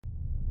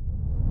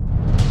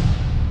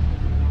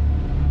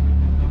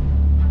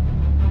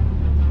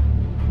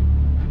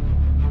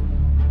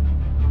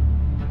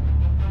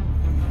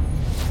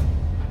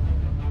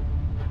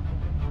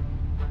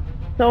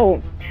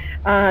So,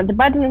 the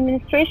Biden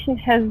administration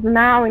has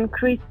now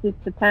increased its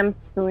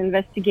attempts to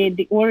investigate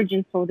the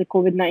origins of the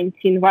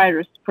COVID-19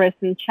 virus spread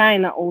in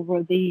China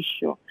over the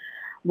issue.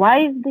 Why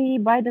is the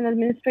Biden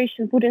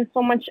administration putting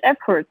so much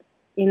effort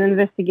in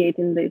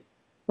investigating this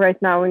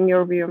right now, in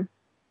your view?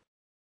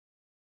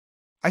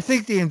 I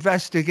think the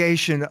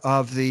investigation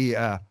of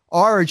the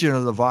origin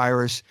of the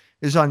virus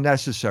is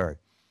unnecessary.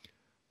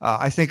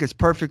 I think it's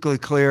perfectly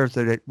clear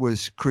that it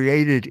was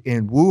created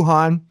in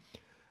Wuhan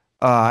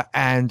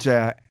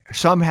and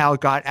somehow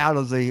got out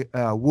of the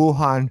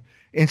Wuhan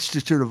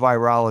Institute of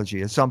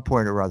Virology at some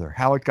point or other.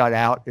 How it got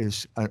out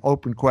is an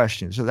open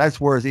question. So that's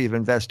worthy of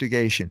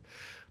investigation.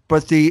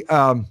 But the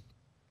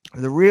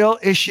real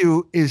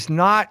issue is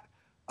not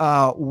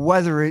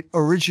whether it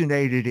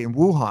originated in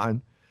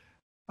Wuhan.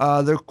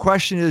 The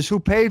question is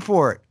who paid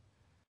for it.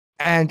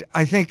 And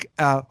I think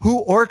who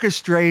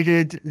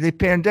orchestrated the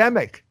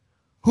pandemic?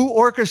 Who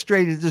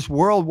orchestrated this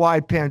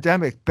worldwide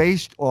pandemic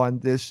based on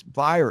this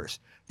virus?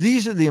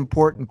 These are the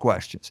important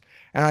questions.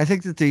 And I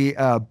think that the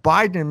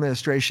Biden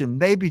administration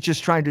may be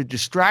just trying to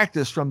distract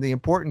us from the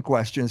important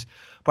questions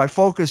by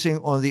focusing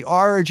on the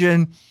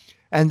origin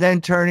and then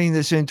turning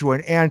this into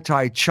an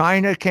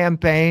anti-China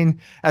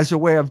campaign as a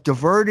way of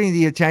diverting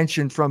the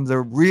attention from the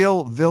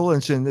real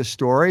villains in this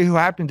story, who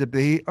happen to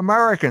be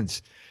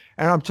Americans.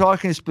 And I'm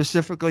talking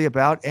specifically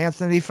about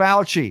Anthony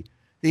Fauci.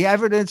 The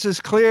evidence is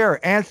clear.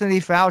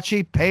 Anthony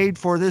Fauci paid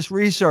for this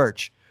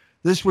research.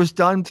 This was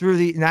done through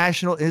the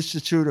National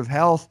Institute of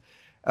Health.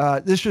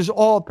 This was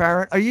all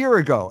apparent a year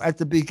ago at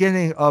the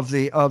beginning of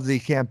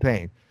the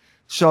campaign.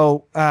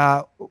 So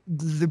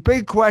the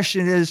big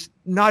question is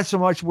not so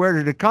much where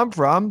did it come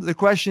from. The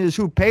question is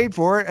who paid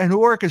for it and who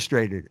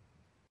orchestrated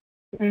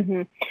it.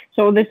 Mm-hmm.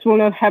 So this will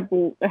not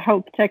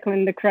help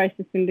tackling the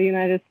crisis in the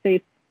United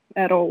States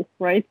at all,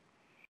 right?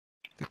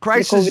 The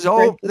crisis is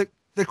over.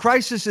 The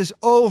crisis is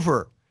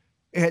over.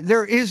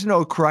 There is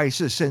no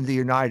crisis in the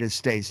United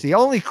States. The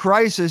only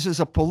crisis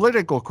is a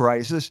political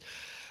crisis,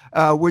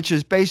 which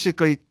is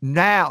basically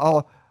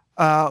now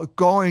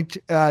going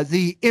to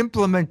the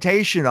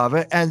implementation of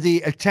it and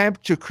the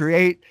attempt to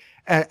create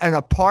an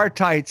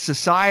apartheid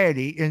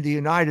society in the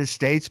United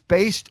States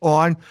based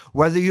on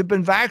whether you've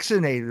been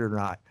vaccinated or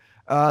not.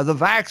 The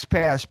Vax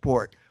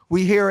Passport.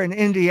 We here in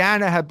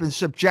Indiana have been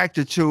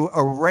subjected to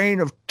a reign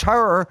of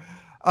terror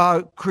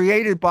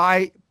created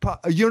by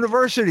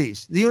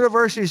universities. The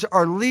universities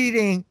are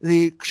leading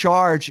the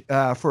charge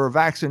for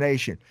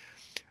vaccination.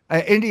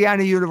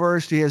 Indiana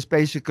University has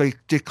basically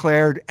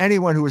declared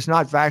anyone who is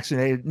not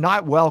vaccinated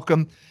not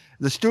welcome.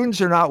 The students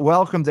are not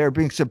welcome. They're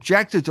being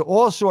subjected to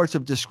all sorts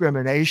of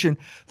discrimination.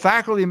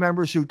 Faculty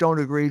members who don't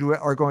agree to it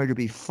are going to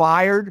be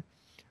fired.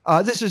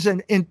 This is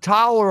an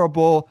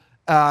intolerable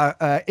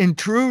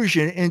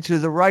intrusion into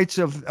the rights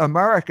of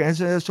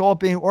Americans, and it's all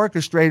being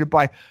orchestrated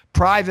by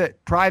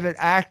private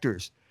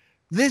actors.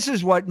 This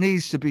is what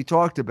needs to be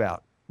talked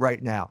about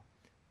right now.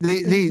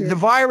 The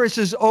virus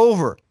is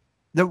over.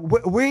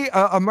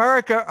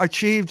 America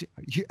achieved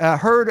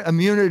herd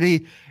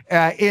immunity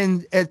in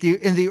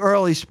the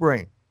early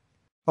spring.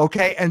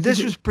 Okay, and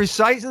this was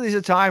precisely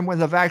the time when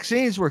the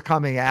vaccines were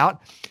coming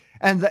out,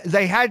 and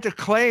they had to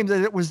claim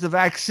that it was the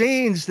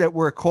vaccines that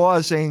were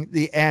causing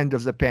the end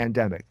of the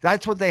pandemic.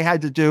 That's what they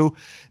had to do,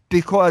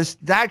 because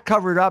that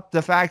covered up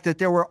the fact that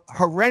there were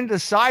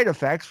horrendous side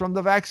effects from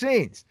the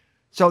vaccines.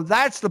 So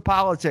that's the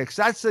politics.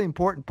 That's the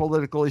important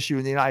political issue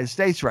in the United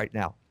States right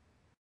now.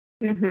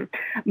 Mm-hmm.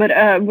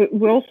 But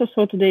we also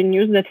saw today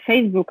news that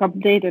Facebook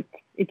updated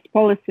its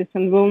policies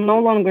and will no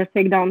longer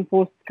take down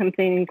posts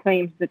containing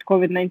claims that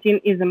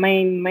COVID-19 is a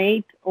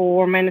man-made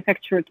or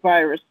manufactured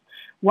virus.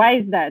 Why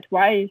is that?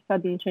 Why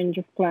sudden change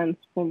of plans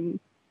from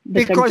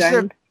the tech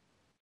giant?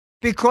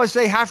 Because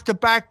they have to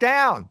back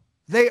down.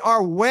 They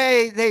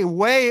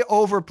way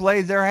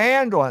overplayed their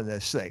hand on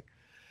this thing.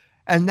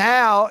 And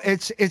now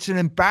it's an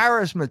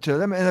embarrassment to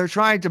them, and they're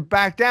trying to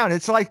back down.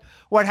 It's like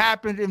what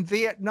happened in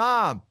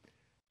Vietnam.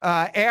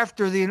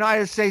 After the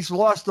United States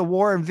lost the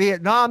war in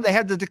Vietnam, they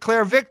had to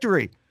declare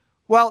victory.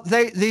 Well,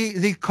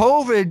 the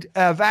COVID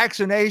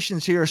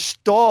vaccinations here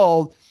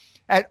stalled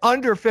at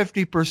under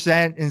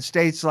 50% in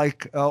states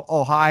like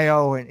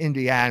Ohio and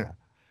Indiana.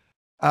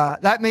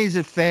 That means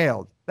it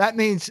failed. That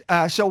means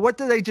so. What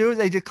do?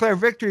 They declare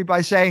victory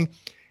by saying,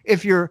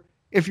 if you're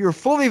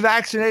fully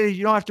vaccinated,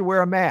 you don't have to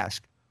wear a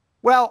mask.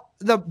 Well,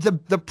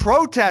 the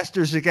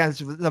protesters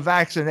against the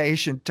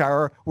vaccination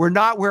terror were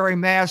not wearing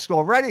masks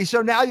already.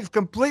 So now you've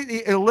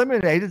completely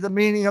eliminated the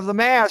meaning of the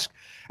mask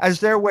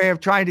as their way of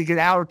trying to get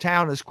out of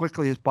town as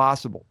quickly as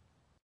possible.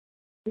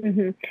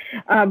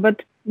 Mm-hmm.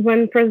 But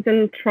when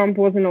President Trump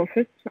was in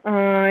office,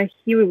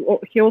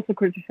 he also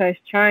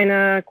criticized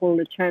China, called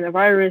it China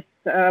virus,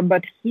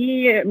 but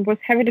he was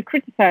heavily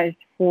criticized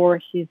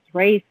for his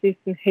racist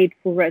and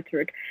hateful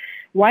rhetoric.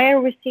 Why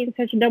are we seeing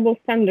such a double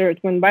standard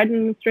when Biden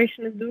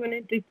administration is doing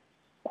it? It's,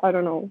 I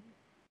don't know,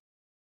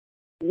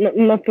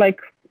 not like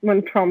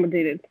when Trump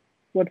did it.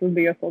 What would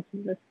be your thoughts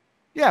on this?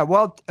 Yeah,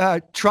 well,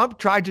 Trump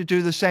tried to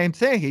do the same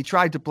thing. He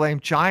tried to blame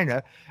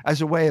China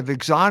as a way of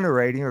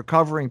exonerating or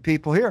covering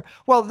people here.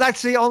 Well,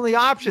 that's the only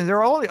option. There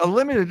are only a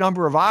limited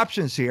number of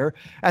options here,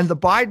 and the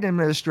Biden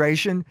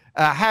administration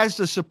has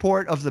the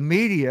support of the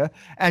media,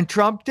 and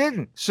Trump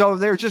didn't. So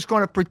they're just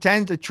going to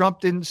pretend that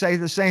Trump didn't say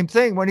the same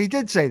thing when he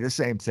did say the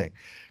same thing.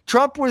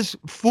 Trump was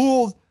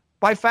fooled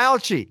by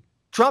Fauci.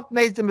 Trump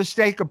made the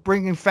mistake of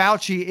bringing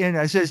Fauci in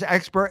as his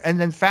expert, and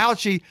then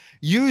Fauci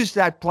used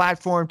that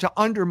platform to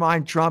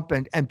undermine Trump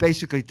and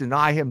basically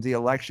deny him the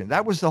election.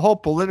 That was the whole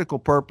political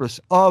purpose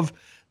of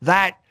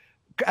that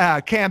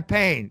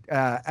campaign,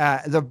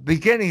 the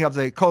beginning of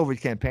the COVID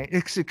campaign.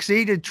 It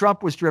succeeded.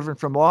 Trump was driven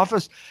from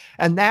office,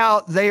 and now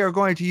they are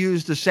going to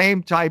use the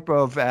same type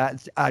of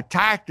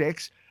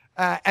tactics,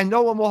 and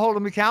no one will hold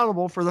them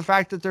accountable for the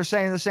fact that they're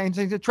saying the same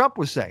thing that Trump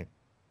was saying.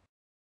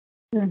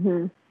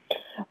 Mm-hmm.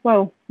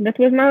 Well, that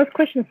was my last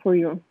question for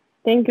you.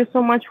 Thank you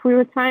so much for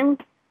your time.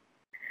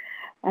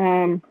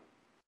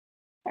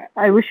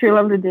 I wish you a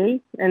lovely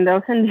day, and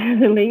I'll send you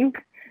the link.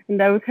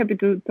 And I was happy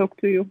to talk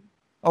to you.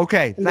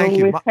 Okay, thank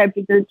you. Always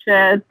happy to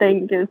chat.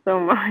 Thank you so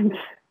much.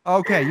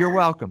 Okay, you're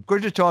welcome.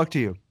 Good to talk to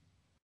you.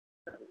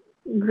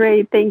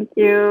 Great, thank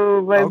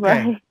you.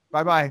 Bye-bye. Okay,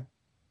 bye-bye.